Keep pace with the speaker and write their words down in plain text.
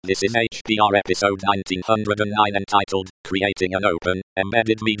This is HPR episode 1909 entitled, Creating an Open,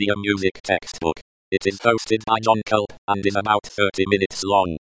 Embedded Media Music Textbook. It is hosted by John Culp and is about 30 minutes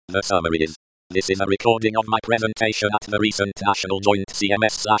long. The summary is, this is a recording of my presentation at the recent National Joint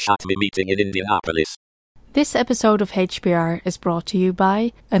CMS/ATME meeting in Indianapolis. This episode of HPR is brought to you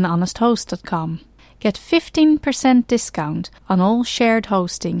by anhonesthost.com. Get 15% discount on all shared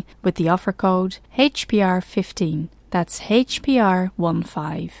hosting with the offer code HPR15. That's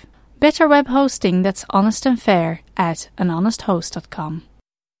HPR15. Better web hosting that's honest and fair at anhonesthost.com.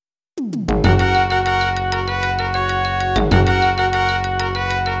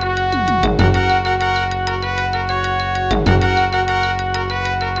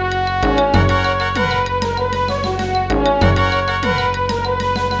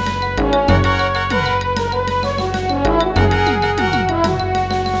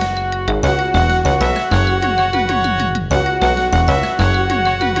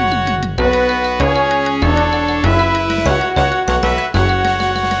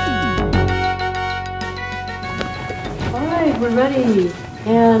 We're ready,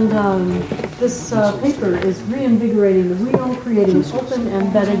 and this paper is reinvigorating the wheel, creating an open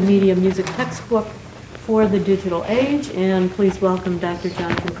embedded media music textbook for the digital age. And please welcome Dr.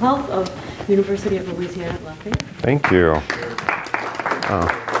 Jonathan Culp of University of Louisiana at Lafayette. Thank you.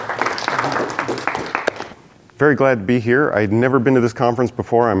 Very glad to be here. I'd never been to this conference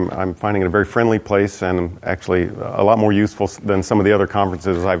before. I'm finding it a very friendly place and actually a lot more useful than some of the other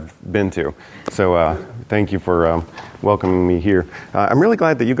conferences I've been to. So thank you for welcoming me here. I'm really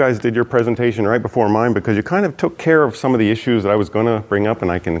glad that you guys did your presentation right before mine because you kind of took care of some of the issues that I was going to bring up, and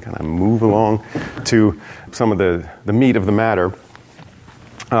I can kind of move along to some of the meat of the matter.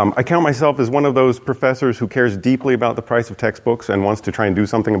 I count myself as one of those professors who cares deeply about the price of textbooks and wants to try and do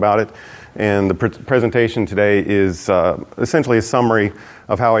something about it. And the presentation today is essentially a summary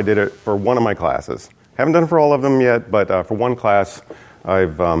of how I did it for one of my classes. Haven't done it for all of them yet, but for one class,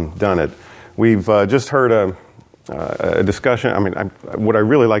 I've done it. We've just heard a discussion. I mean, what I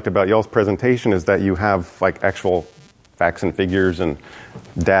really liked about y'all's presentation is that you have like actual facts and figures and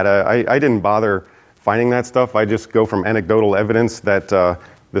data. I didn't bother finding that stuff. I just go from anecdotal evidence that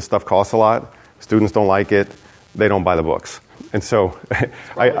this stuff costs a lot. Students don't like it. They don't buy the books. And so this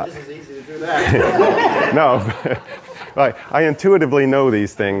is easy to do that. No, I intuitively know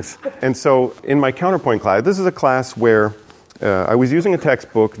these things. And so in my counterpoint class, this is a class where I was using a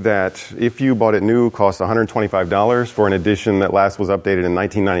textbook that, if you bought it new, cost $125 for an edition that last was updated in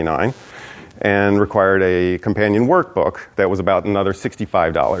 1999 and required a companion workbook that was about another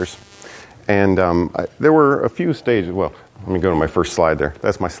 $65. And there were a few stages. Well, let me go to my first slide there.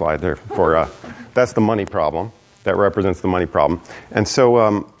 That's my slide there. That's the money problem. That represents the money problem. And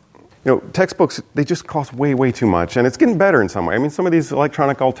so, textbooks, they just cost way, way too much. And it's getting better in some way. I mean, some of these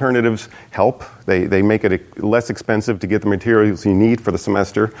electronic alternatives help. They make it less expensive to get the materials you need for the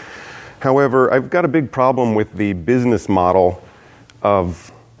semester. However, I've got a big problem with the business model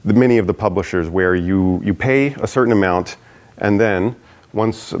of many of the publishers where you pay a certain amount and then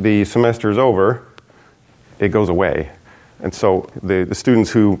once the semester is over, it goes away. And so the students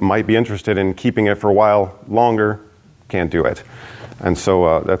who might be interested in keeping it for a while longer can't do it. And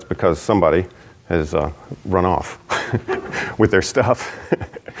so that's because somebody has run off with their stuff.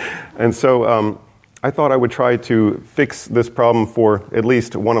 And so I thought I would try to fix this problem for at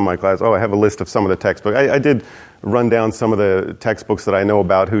least one of my classes. I have a list of some of the textbooks. I did run down some of the textbooks that I know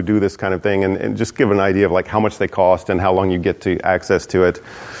about who do this kind of thing and just give an idea of like how much they cost and how long you get to access to it.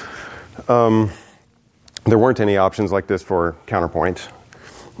 There weren't any options like this for Counterpoint.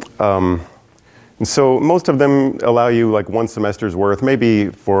 And so most of them allow you like one semester's worth, maybe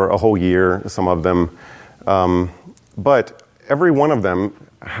for a whole year, some of them. But every one of them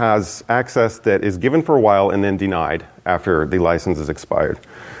has access that is given for a while and then denied after the license is expired.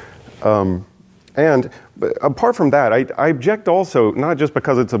 And apart from that, I object also, not just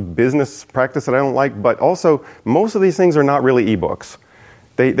because it's a business practice that I don't like, but also most of these things are not really ebooks.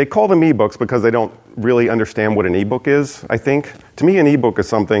 They call them ebooks because they don't really understand what an ebook is, I think. To me, an ebook is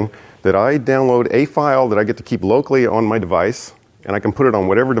something that I download a file that I get to keep locally on my device, and I can put it on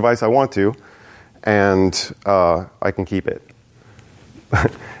whatever device I want to, and I can keep it.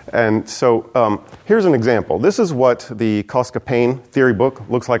 And so here's an example. This is what the Koska-Payne theory book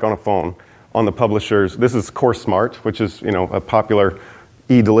looks like on a phone. On the publishers, this is Course Smart, which is a popular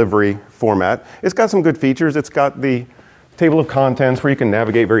e-delivery format. It's got some good features. It's got the table of contents where you can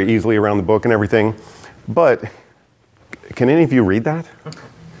navigate very easily around the book and everything. But can any of you read that?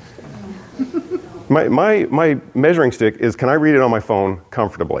 My measuring stick is, can I read it on my phone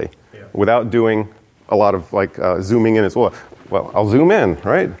comfortably without doing a lot of zooming in as well? Well, I'll zoom in,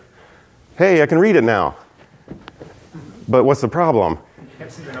 right? Hey, I can read it now. But what's the problem? You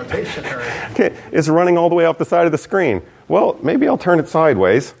can't see the notation. Okay, it's running all the way off the side of the screen. Well, maybe I'll turn it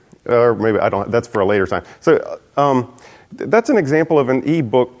sideways, or maybe I don't. That's for a later time. So that's an example of an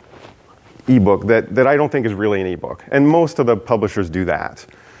ebook that I don't think is really an ebook, and most of the publishers do that.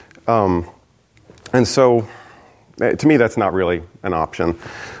 And so, to me, that's not really an option.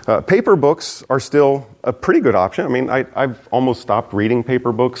 Paper books are still a pretty good option. I mean, I've almost stopped reading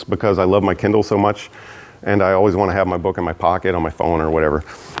paper books because I love my Kindle so much, and I always want to have my book in my pocket, on my phone, or whatever.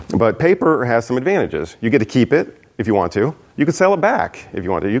 But paper has some advantages. You get to keep it if you want to. You could sell it back if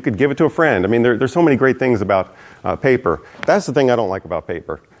you want to. You could give it to a friend. I mean, there's so many great things about paper. That's the thing I don't like about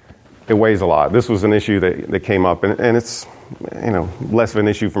paper. It weighs a lot. This was an issue that came up, and it's less of an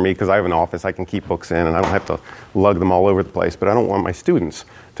issue for me because I have an office. I can keep books in, and I don't have to lug them all over the place. But I don't want my students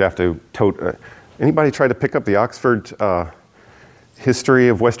to have to tote. Anybody try to pick up the Oxford History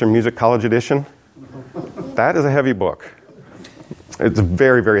of Western Music College edition? That is a heavy book. It's a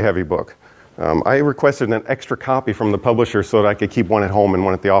very, very heavy book. I requested an extra copy from the publisher so that I could keep one at home and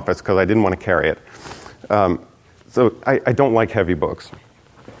one at the office because I didn't want to carry it. So I don't like heavy books.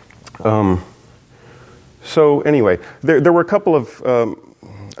 So anyway, there were a couple of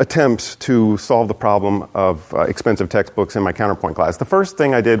attempts to solve the problem of expensive textbooks in my counterpoint class. The first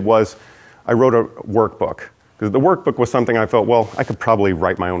thing I did was I wrote a workbook. Because the workbook was something I felt, well, I could probably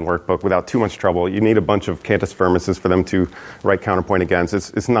write my own workbook without too much trouble. You need a bunch of cantus firmuses for them to write counterpoint against.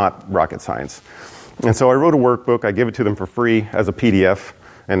 It's not rocket science. And so I wrote a workbook. I give it to them for free as a PDF.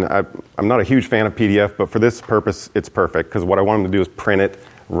 And I'm not a huge fan of PDF, but for this purpose, it's perfect. Because what I want them to do is print it,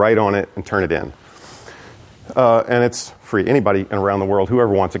 write on it, and turn it in. And it's free. Anybody around the world,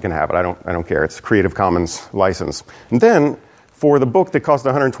 whoever wants it can have it. I don't care. It's Creative Commons license. And then for the book that cost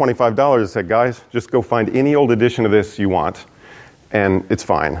 $125, I said, guys, just go find any old edition of this you want, and it's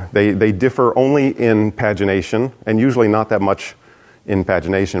fine. They differ only in pagination, and usually not that much in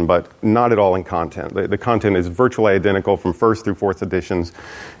pagination, but not at all in content. The content is virtually identical from first through fourth editions,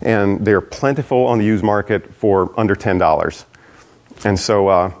 and they're plentiful on the used market for under $10. And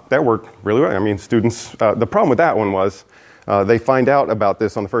so that worked really well. I mean, students, the problem with that one was they find out about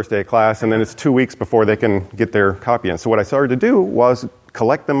this on the first day of class, and then it's 2 weeks before they can get their copy in. So what I started to do was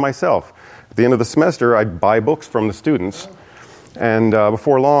collect them myself. At the end of the semester, I'd buy books from the students, and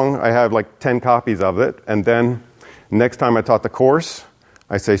before long, I have like 10 copies of it. And then next time I taught the course,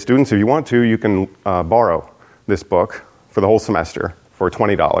 I say, students, if you want to, you can borrow this book for the whole semester for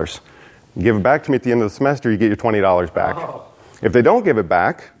 $20. You give it back to me at the end of the semester, you get your $20 back. Oh. If they don't give it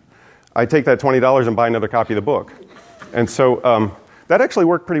back, I take that $20 and buy another copy of the book. And so that actually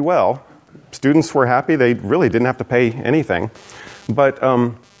worked pretty well. Students were happy. They really didn't have to pay anything. But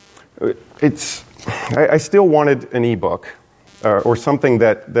I still wanted an ebook or something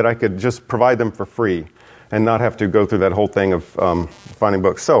that I could just provide them for free and not have to go through that whole thing of finding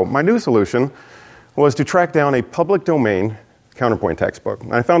books. So my new solution was to track down a public domain counterpoint textbook.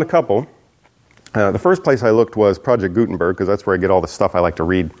 And I found a couple. The first place I looked was Project Gutenberg, because that's where I get all the stuff I like to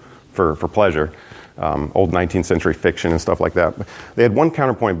read for pleasure. Old 19th century fiction and stuff like that. They had one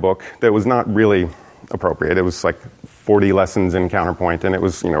counterpoint book that was not really appropriate. It was like 40 lessons in counterpoint, and it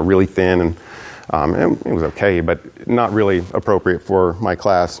was really thin, and it was okay, but not really appropriate for my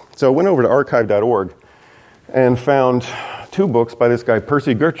class. So I went over to archive.org and found 2 books by this guy,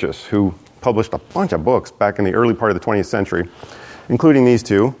 Percy Gurchus, who published a bunch of books back in the early part of the 20th century, including these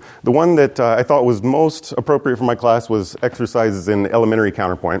 2. The one that I thought was most appropriate for my class was Exercises in Elementary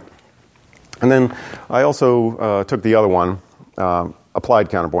Counterpoint. And then I also took the other one, Applied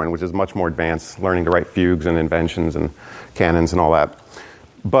Counterpoint, which is much more advanced, learning to write fugues and inventions and canons and all that.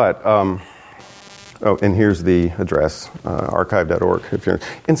 But, and here's the address, archive.org.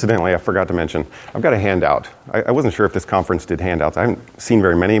 Incidentally, I forgot to mention, I've got a handout. I wasn't sure if this conference did handouts. I haven't seen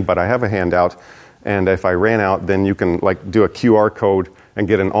very many, but I have a handout. And if I ran out, then you can do a QR code and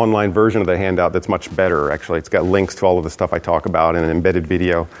get an online version of the handout that's much better, actually. It's got links to all of the stuff I talk about and an embedded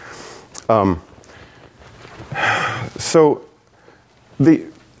video. So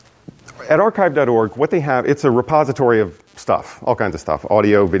at archive.org, what they have, it's a repository of stuff, all kinds of stuff,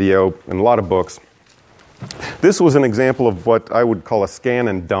 audio, video, and a lot of books. This was an example of what I would call a scan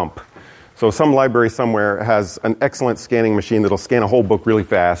and dump. So some library somewhere has an excellent scanning machine that'll scan a whole book really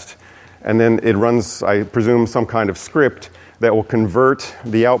fast, and then it runs, I presume, some kind of script that will convert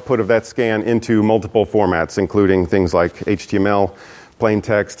the output of that scan into multiple formats, including things like HTML, plain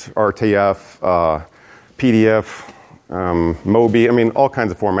text, RTF, PDF, MOBI, all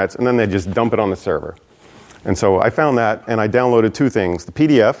kinds of formats, and then they just dump it on the server. And so I found that, and I downloaded 2 things, the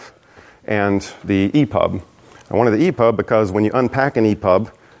PDF and the EPUB. I wanted the EPUB because when you unpack an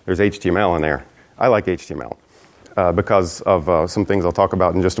EPUB, there's HTML in there. I like HTML because of some things I'll talk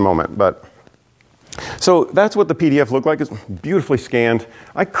about in just a moment. But so that's what the PDF looked like. It's beautifully scanned.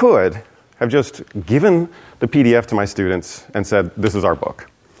 I could have just given the PDF to my students and said, this is our book.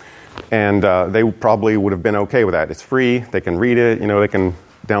 And they probably would have been okay with that. It's free. They can read it. They can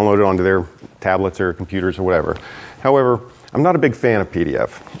download it onto their tablets or computers or whatever. However, I'm not a big fan of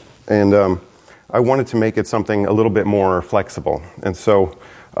PDF. And I wanted to make it something a little bit more flexible. And so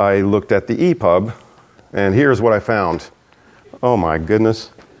I looked at the EPUB, and here's what I found. Oh, my goodness.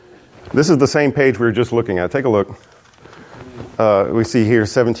 This is the same page we were just looking at. Take a look. We see here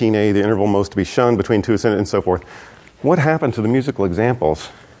 17a, the interval most to be shunned between two and so forth. What happened to the musical examples?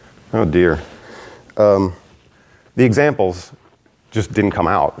 Oh, dear. The examples just didn't come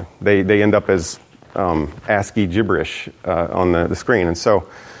out. They end up as ASCII gibberish on the screen. And so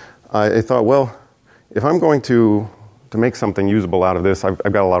I thought, well, if I'm going to make something usable out of this, I've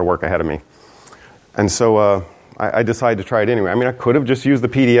got a lot of work ahead of me. And so I decided to try it anyway. I mean, I could have just used the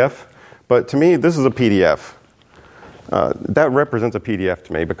PDF, but to me, this is a PDF. That represents a PDF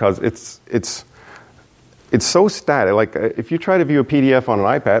to me because it's so static. Like, if you try to view a PDF on an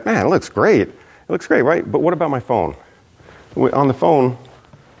iPad, man, it looks great. It looks great, right? But what about my phone? On the phone,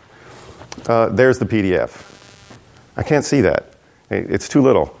 there's the PDF. I can't see that. It's too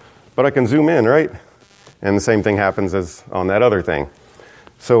little. But I can zoom in, right? And the same thing happens as on that other thing.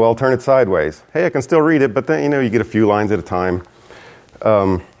 So I'll turn it sideways. Hey, I can still read it, but then, you get a few lines at a time.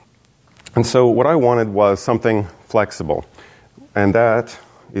 And so what I wanted was something flexible. And that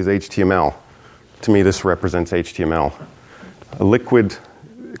is HTML. To me, this represents HTML. A liquid,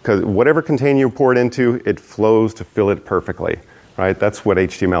 because whatever container you pour it into, it flows to fill it perfectly, right? That's what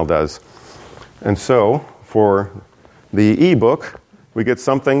HTML does. And so for the ebook, we get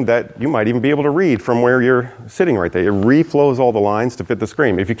something that you might even be able to read from where you're sitting right there. It reflows all the lines to fit the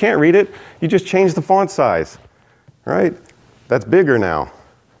screen. If you can't read it, you just change the font size, right? That's bigger now.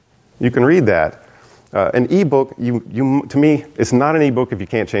 You can read that. An ebook, to me, it's not an ebook if you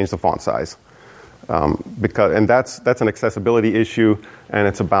can't change the font size. And that's an accessibility issue, and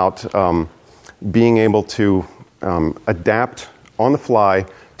it's about being able to adapt on the fly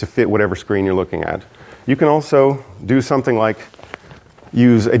to fit whatever screen you're looking at. You can also do something like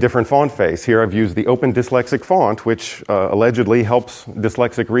use a different font face. Here I've used the Open Dyslexic font, which allegedly helps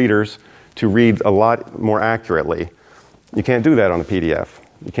dyslexic readers to read a lot more accurately. You can't do that on a PDF.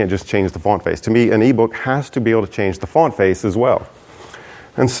 You can't just change the font face. To me, an ebook has to be able to change the font face as well.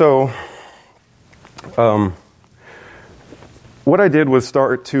 And so what I did was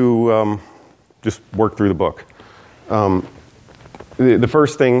start to just work through the book. The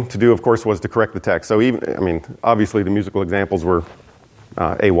first thing to do, of course, was to correct the text. So obviously the musical examples were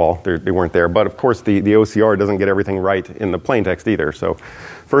AWOL. They weren't there. But, of course, the OCR doesn't get everything right in the plain text either. So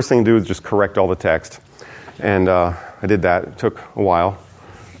first thing to do is just correct all the text. And I did that. It took a while.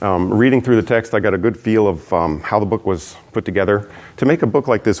 Reading through the text, I got a good feel of how the book was put together. To make a book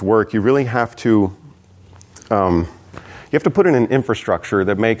like this work, you really have to put in an infrastructure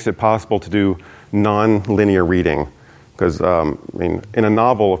that makes it possible to do non-linear reading. Because, in a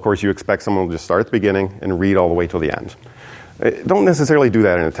novel, of course, you expect someone to just start at the beginning and read all the way till the end. Don't necessarily do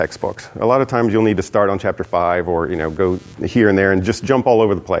that in a textbook. A lot of times you'll need to start on chapter 5 or, go here and there and just jump all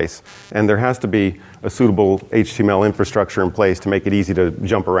over the place. And there has to be a suitable HTML infrastructure in place to make it easy to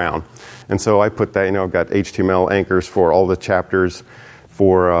jump around. And so I put that, I've got HTML anchors for all the chapters.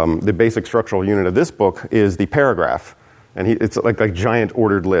 For the basic structural unit of this book is the paragraph. And it's like a giant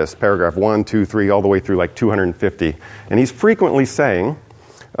ordered list, paragraph 1, 2, 3, all the way through like 250. And he's frequently saying,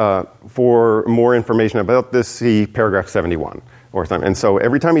 for more information about this, see paragraph 71 or something. And so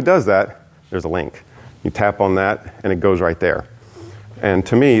every time he does that, there's a link. You tap on that, and it goes right there. And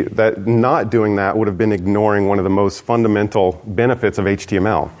to me, that not doing that would have been ignoring one of the most fundamental benefits of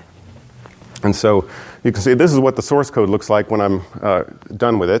HTML. And so you can see this is what the source code looks like when I'm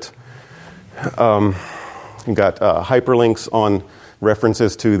done with it. You've got hyperlinks on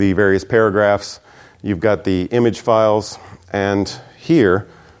references to the various paragraphs. You've got the image files, and here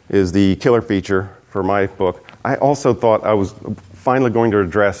is the killer feature for my book. I also thought I was finally going to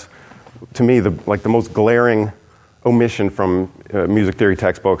address, to me, the most glaring omission from music theory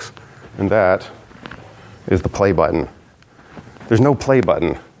textbooks, and that is the play button. There's no play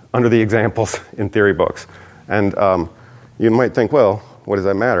button under the examples in theory books. And you might think, well, what does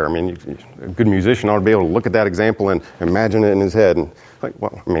that matter? I mean, a good musician ought to be able to look at that example and imagine it in his head. And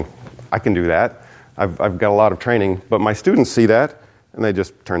I can do that. I've got a lot of training, but my students see that, and they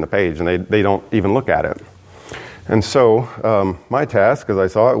just turn the page, and they don't even look at it. And so my task, as I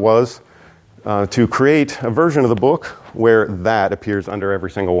saw it, was to create a version of the book where that appears under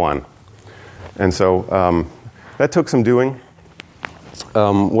every single one. And so that took some doing.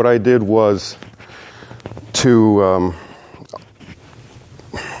 What I did was to,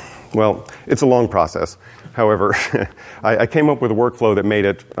 well, it's a long process. However, I came up with a workflow that made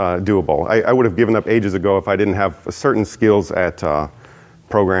it doable. I would have given up ages ago if I didn't have certain skills at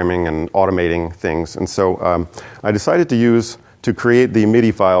programming and automating things. And so I decided to create the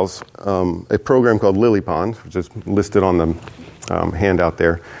MIDI files, a program called LilyPond, which is listed on the handout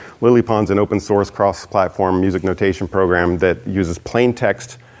there. LilyPond's an open source cross-platform music notation program that uses plain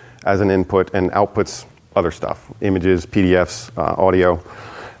text as an input and outputs other stuff, images, PDFs, audio.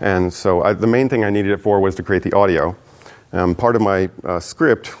 And so the main thing I needed it for was to create the audio. Part of my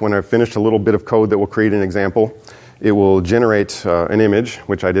script, when I've finished a little bit of code that will create an example, it will generate an image,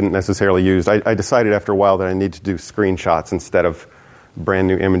 which I didn't necessarily use. I decided after a while that I need to do screenshots instead of brand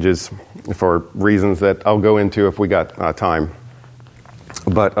new images for reasons that I'll go into if we got time.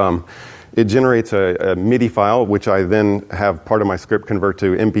 But it generates a MIDI file, which I then have part of my script convert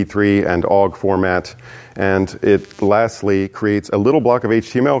to MP3 and OGG format. And it lastly creates a little block of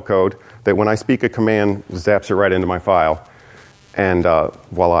HTML code that when I speak a command, zaps it right into my file. And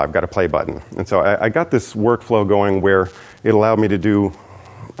voila, I've got a play button. And so I got this workflow going where it allowed me to do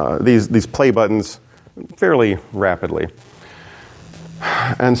these play buttons fairly rapidly.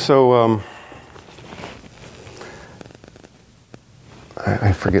 And so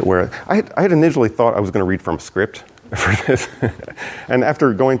I forget where. I had initially thought I was going to read from a script for this. And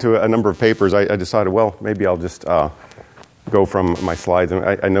after going to a number of papers, I decided, well, maybe I'll just go from my slides. And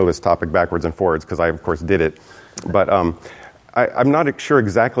I know this topic backwards and forwards because I, of course, did it. But I'm not sure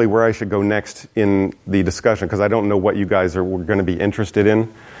exactly where I should go next in the discussion because I don't know what you guys are going to be interested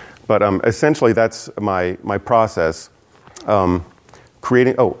in. But essentially, that's my process.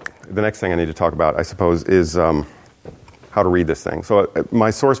 Creating. Oh, the next thing I need to talk about, I suppose, is how to read this thing. So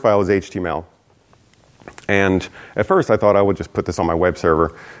my source file is HTML. And at first, I thought I would just put this on my web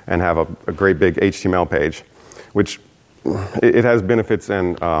server and have a great big HTML page, which it has benefits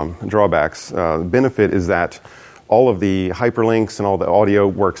and drawbacks. The benefit is that all of the hyperlinks and all the audio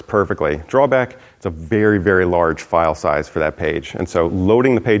works perfectly. Drawback, it's a very, very large file size for that page. And so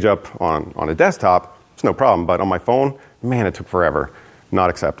loading the page up on a desktop, it's no problem. But on my phone, man, it took forever. Not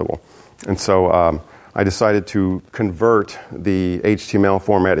acceptable. And so I decided to convert the HTML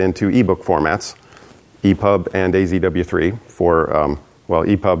format into ebook formats, EPUB and AZW3 for, well,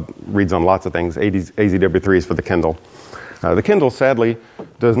 EPUB reads on lots of things. AZW3 is for the Kindle. The Kindle, sadly,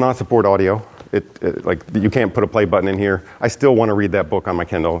 does not support audio. Like you can't put a play button in here. I still want to read that book on my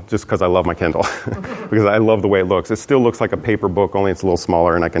Kindle just because I love my Kindle because I love the way it looks. It still looks like a paper book, only it's a little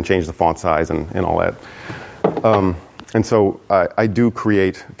smaller, and I can change the font size and all that. And so I do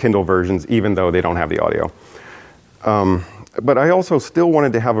create Kindle versions even though they don't have the audio. But I also still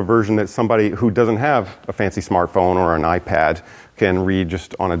wanted to have a version that somebody who doesn't have a fancy smartphone or an iPad can read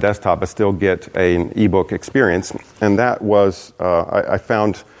just on a desktop but still get an ebook experience. And that was, I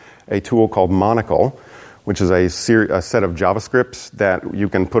found a tool called Monocle, which is a set of JavaScripts that you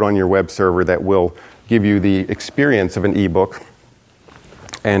can put on your web server that will give you the experience of an ebook.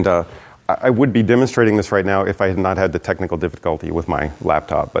 And I would be demonstrating this right now if I had not had the technical difficulty with my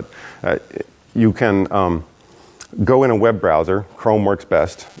laptop. But you can go in a web browser, Chrome works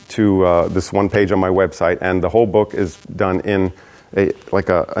best, to this one page on my website, and the whole book is done in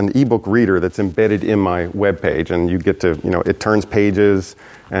an ebook reader that's embedded in my web page, and you get to, it turns pages,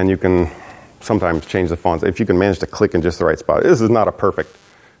 and you can sometimes change the fonts if you can manage to click in just the right spot. This is not a perfect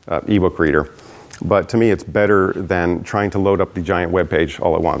ebook reader, but to me it's better than trying to load up the giant web page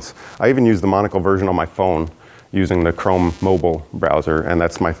all at once. I even use the Monocle version on my phone using the Chrome mobile browser, and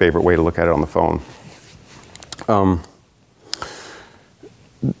that's my favorite way to look at it on the phone.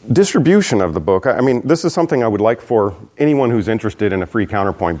 Distribution of the book. I mean, this is something I would like for anyone who's interested in a free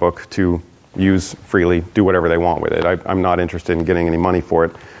counterpoint book to use freely, do whatever they want with it. I'm not interested in getting any money for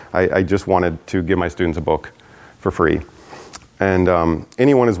it. I just wanted to give my students a book for free. And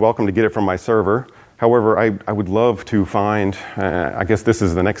anyone is welcome to get it from my server. However, I would love to find, I guess this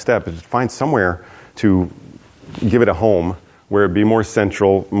is the next step, is to find somewhere to give it a home where it'd be more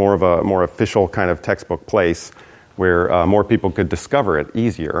central, more of a more official kind of textbook place where more people could discover it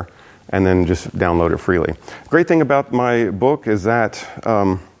easier and then just download it freely. The great thing about my book is that,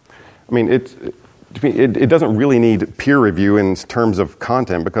 it doesn't really need peer review in terms of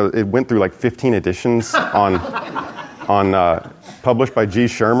content because it went through like 15 editions on published by G.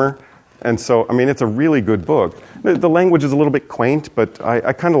 Shermer. And so, I mean, it's a really good book. The language is a little bit quaint, but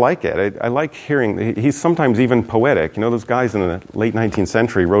I kind of like it. I like hearing, he's sometimes even poetic. You know, those guys in the late 19th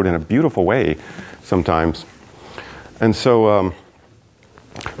century wrote in a beautiful way sometimes. And so,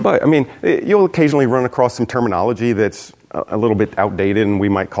 but, I mean, you'll occasionally run across some terminology that's a little bit outdated and we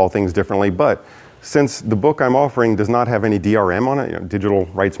might call things differently. But since the book I'm offering does not have any DRM on it, digital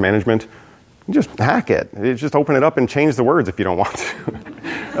rights management, just hack it. Just open it up and change the words if you don't want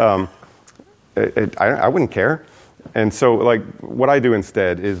to. I wouldn't care. And so, like, what I do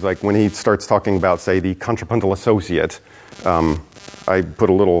instead is, like, when he starts talking about, say, the contrapuntal associate, I put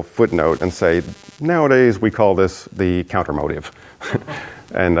a little footnote and say, nowadays we call this the countermotive.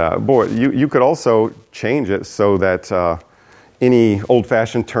 And, boy, you could also change it so that any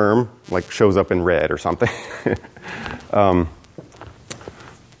old-fashioned term, like, shows up in red or something.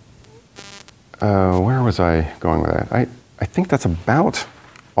 Where was I going with that? I think that's about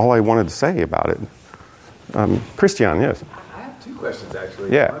all I wanted to say about it. Christian, yes? I have two questions,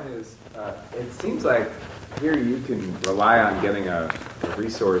 actually. Yeah. One is, it seems like here you can rely on getting a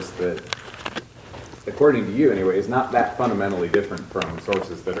resource that, according to you anyway, is not that fundamentally different from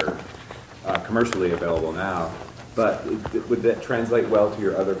sources that are commercially available now. But would that translate well to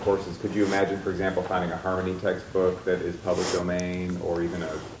your other courses? Could you imagine, for example, finding a harmony textbook that is public domain, or even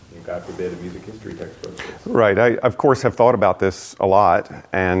God forbid, a music history textbook? Right. I, of course, have thought about this a lot,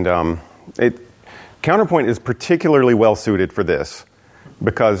 and Counterpoint is particularly well suited for this,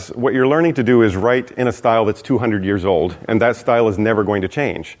 because what you're learning to do is write in a style that's 200 years old, and that style is never going to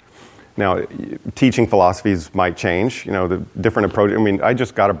change. Now, teaching philosophies might change, the different approach. I mean, I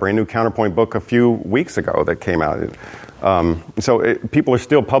just got a brand new Counterpoint book a few weeks ago that came out. People are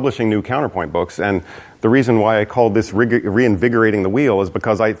still publishing new Counterpoint books, and the reason why I called this reinvigorating the wheel is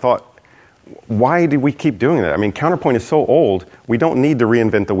because I thought, why do we keep doing that? I mean, Counterpoint is so old, we don't need to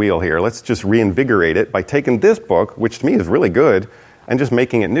reinvent the wheel here. Let's just reinvigorate it by taking this book, which to me is really good, and just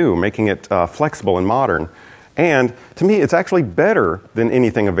making it new, making it flexible and modern. And to me, it's actually better than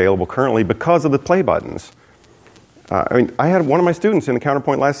anything available currently because of the play buttons. I had one of my students in the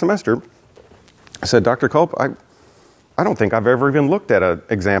Counterpoint last semester said, Dr. Culp, I don't think I've ever even looked at an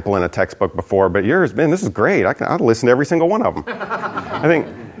example in a textbook before, but yours, man, this is great. I'll listen to every single one of them. I think,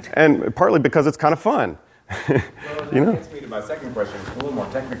 and partly because it's kind of fun. Well, that gets me to my second question, a little more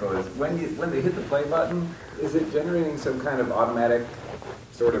technical, is when they hit the play button, is it generating some kind of automatic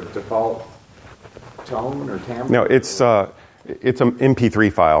sort of default tone or timbre? No, it's an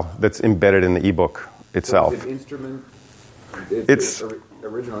MP3 file that's embedded in the ebook itself. So is it instrument? It's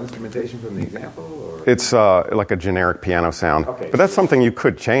original instrumentation from the example? Or? It's like a generic piano sound. Okay. But that's something you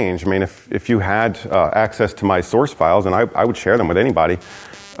could change. I mean, if you had access to my source files, and I would share them with anybody,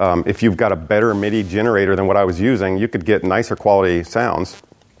 if you've got a better MIDI generator than what I was using, you could get nicer quality sounds.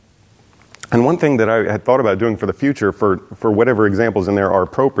 And one thing that I had thought about doing for the future, for whatever examples in there are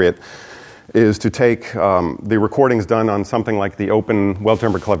appropriate, is to take the recordings done on something like the Open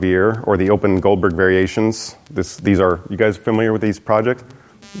Well-Tempered Clavier or the Open Goldberg Variations. These are, you guys familiar with these projects?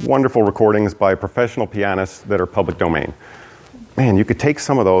 Wonderful recordings by professional pianists that are public domain. Man, you could take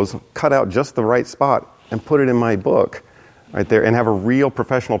some of those, cut out just the right spot, and put it in my book right there, and have a real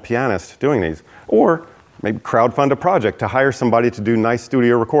professional pianist doing these. Or maybe crowdfund a project to hire somebody to do nice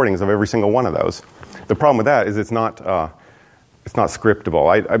studio recordings of every single one of those. The problem with that is it's not scriptable.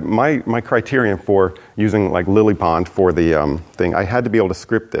 My criterion for using like LilyPond for the thing, I had to be able to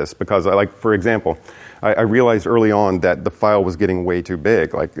script this because for example, I realized early on that the file was getting way too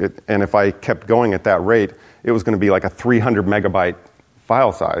big. And if I kept going at that rate, it was going to be like a 300 megabyte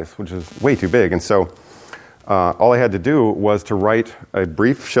file size, which is way too big. And so all I had to do was to write a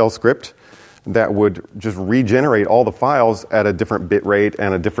brief shell script that would just regenerate all the files at a different bit rate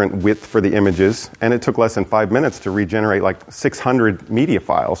and a different width for the images. And it took less than 5 minutes to regenerate like 600 media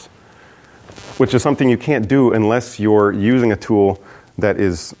files, which is something you can't do unless you're using a tool that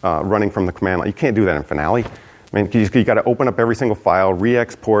is running from the command line. You can't do that in Finale. I mean, you got to open up every single file,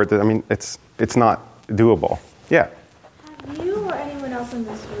 re-export. I mean, it's not doable. Yeah? Have you or anyone else in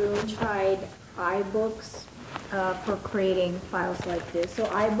this room tried iBooks for creating files like this? So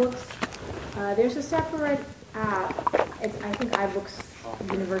iBooks, there's a separate app. It's, I think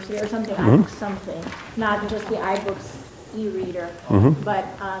iBooks University or something, iBooks something, not just the iBooks e-reader, but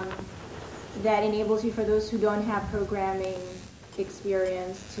that enables you, for those who don't have programming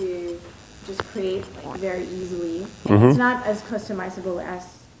experience, to just create very easily. And it's not as customizable as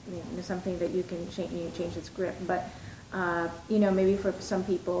something that you can change the script, but maybe for some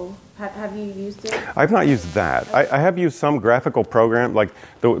people, have you used it? I've not used that. I have used some graphical program, like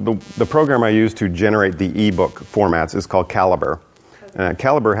the program I use to generate the ebook formats is called Calibre.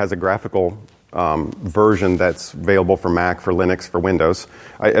 Calibre has a graphical version that's available for Mac, for Linux, for Windows.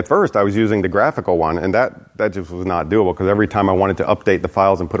 At first, I was using the graphical one, and that just was not doable because every time I wanted to update the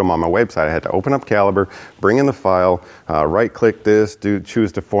files and put them on my website, I had to open up Calibre, bring in the file, right-click this,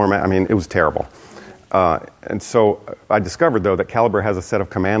 choose to format. I mean, it was terrible. And so I discovered, though, that Calibre has a set of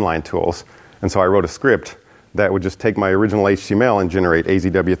command line tools, and so I wrote a script that would just take my original HTML and generate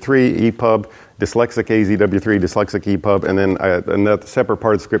AZW3, EPUB, dyslexic AZW3, dyslexic EPUB, and then another separate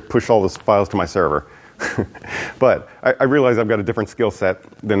part of the script push all those files to my server. But I realize I've got a different skill set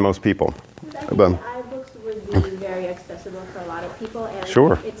than most people. I think iBooks would be very accessible for a lot of people, and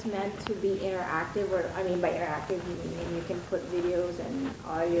Sure. it's meant to be interactive. Or I mean, by interactive, you can put videos and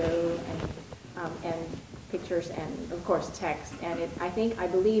audio and pictures and of course text. And I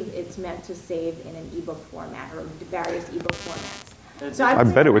believe it's meant to save in an ebook format or various ebook formats. So I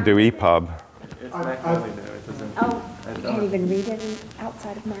bet it would do EPUB. It's Mac only though. It doesn't. Oh, you can't even read it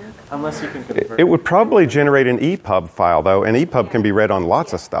outside of Mac. Unless you can convert. It would probably generate an EPUB file, though, and EPUB can be read on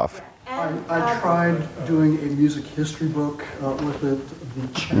lots of stuff. I tried doing a music history book with it.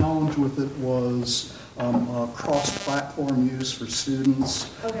 The challenge with it was cross-platform use for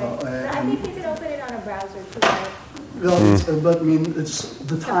students. Okay. I think you can open it on a browser too, right? But I mean, it's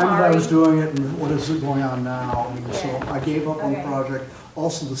the time that I was doing it and what is it going on now. I mean, so I gave up on the project.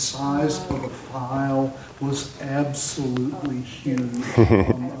 Also, the size of the file was absolutely huge. So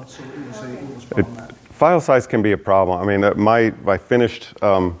it was problematic. File size can be a problem. I mean, I finished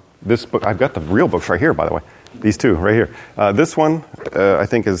this book. I've got the real books right here, by the way. These two right here. This one, I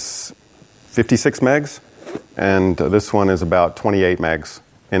think, is 56 megs, and this one is about 28 megs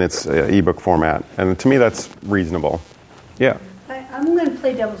in its ebook format. And to me, that's reasonable. Yeah. I'm going to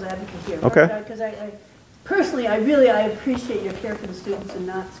play devil's advocate here. Okay. Because personally, I appreciate your care for the students and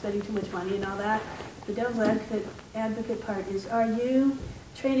not spending too much money and all that. The devil's advocate part is, are you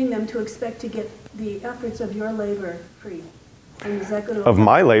training them to expect to get the efforts of your labor free? And is that going to Of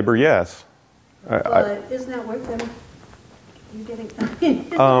my labor, yes. But isn't that worth them? You getting isn't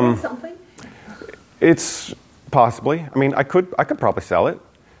that worth something? It's possibly. I mean, I could probably sell it.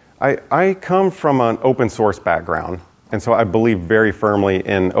 I come from an open source background, and so I believe very firmly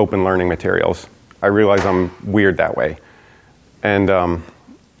in open learning materials. I realize I'm weird that way. And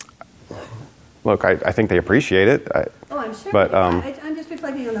look, I think they appreciate it. I'm sure. But I'm just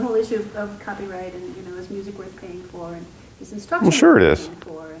reflecting on the whole issue of copyright and, is music worth paying for, and is instruction well, sure it worth is. paying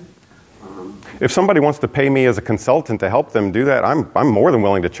for? And, if somebody wants to pay me as a consultant to help them do that, I'm more than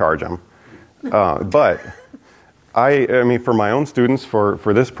willing to charge them. But I mean, for my own students,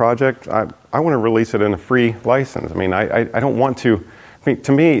 for this project, I want to release it in a free license. I mean, I don't want to. I mean,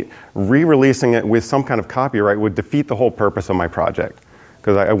 to me, re-releasing it with some kind of copyright would defeat the whole purpose of my project,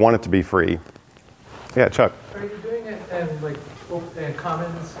 because I want it to be free. Yeah, Chuck. Are you doing it in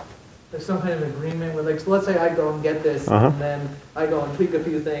Commons? There's some kind of agreement with, so let's say I go and get this, and then I go and tweak a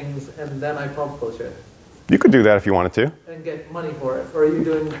few things, and then I publish it. You could do that if you wanted to. And get money for it. Or are you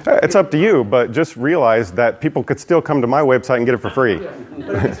doing... It's up to you, but just realize that people could still come to my website and get it for free. Yeah.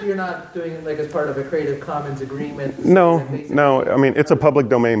 But you're not doing it as part of a Creative Commons agreement? No. I mean, it's a public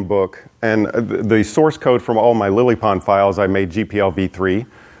domain book, and the source code from all my LilyPond files, I made GPL v3,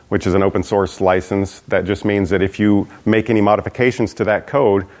 which is an open source license. That just means that if you make any modifications to that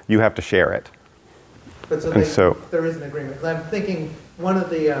code, you have to share it. But so there is an agreement. 'Cause I'm thinking one of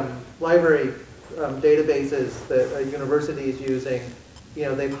the library databases that a university is using,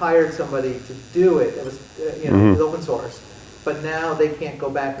 they've hired somebody to do it. It was, it was open source. But now they can't go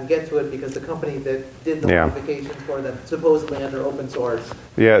back and get to it because the company that did the modifications for them, supposedly under open source,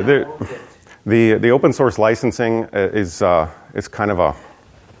 the open source licensing is kind of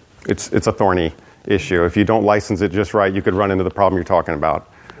it's a thorny issue. If you don't license it just right, you could run into the problem you're talking about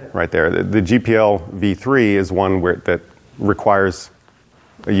right there. The GPL v3 is one that requires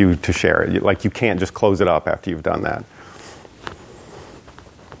you to share it. You can't just close it up after you've done that.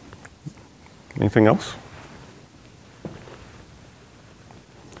 Anything else?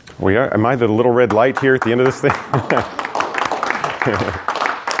 Am I the little red light here at the end of this thing?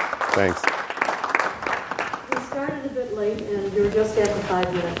 Thanks. We started a bit late, and you're just at the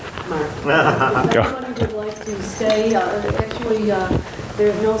 5-minute mark. If anyone would like to stay, actually,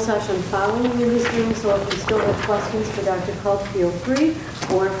 there's no session following in this room, so if you still have questions for Dr. Culp, feel free,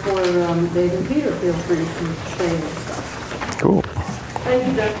 or for Dave and Peter, feel free to share your stuff. Cool. Thank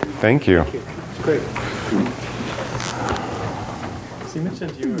you, Doctor. Thank you. It's great. So you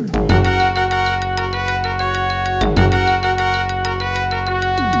mentioned you were...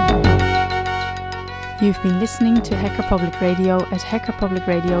 You've been listening to Hacker Public Radio at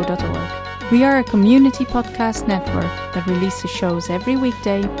hackerpublicradio.org. We are a community podcast network that releases shows every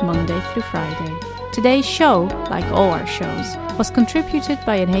weekday, Monday through Friday. Today's show, like all our shows, was contributed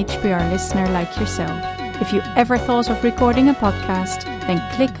by an HPR listener like yourself. If you ever thought of recording a podcast, then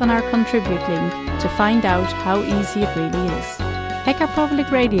click on our contribute link to find out how easy it really is. Hacker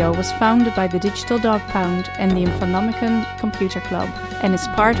Public Radio was founded by the Digital Dog Pound and the Infonomicon Computer Club and is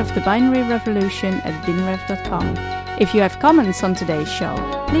part of the binary revolution at binrev.com. If you have comments on today's show,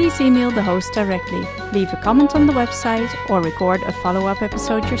 please email the host directly, leave a comment on the website, or record a follow-up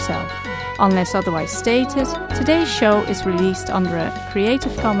episode yourself. Unless otherwise stated, today's show is released under a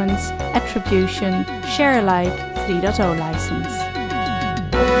Creative Commons Attribution Share Alike 3.0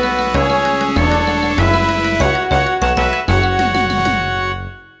 license.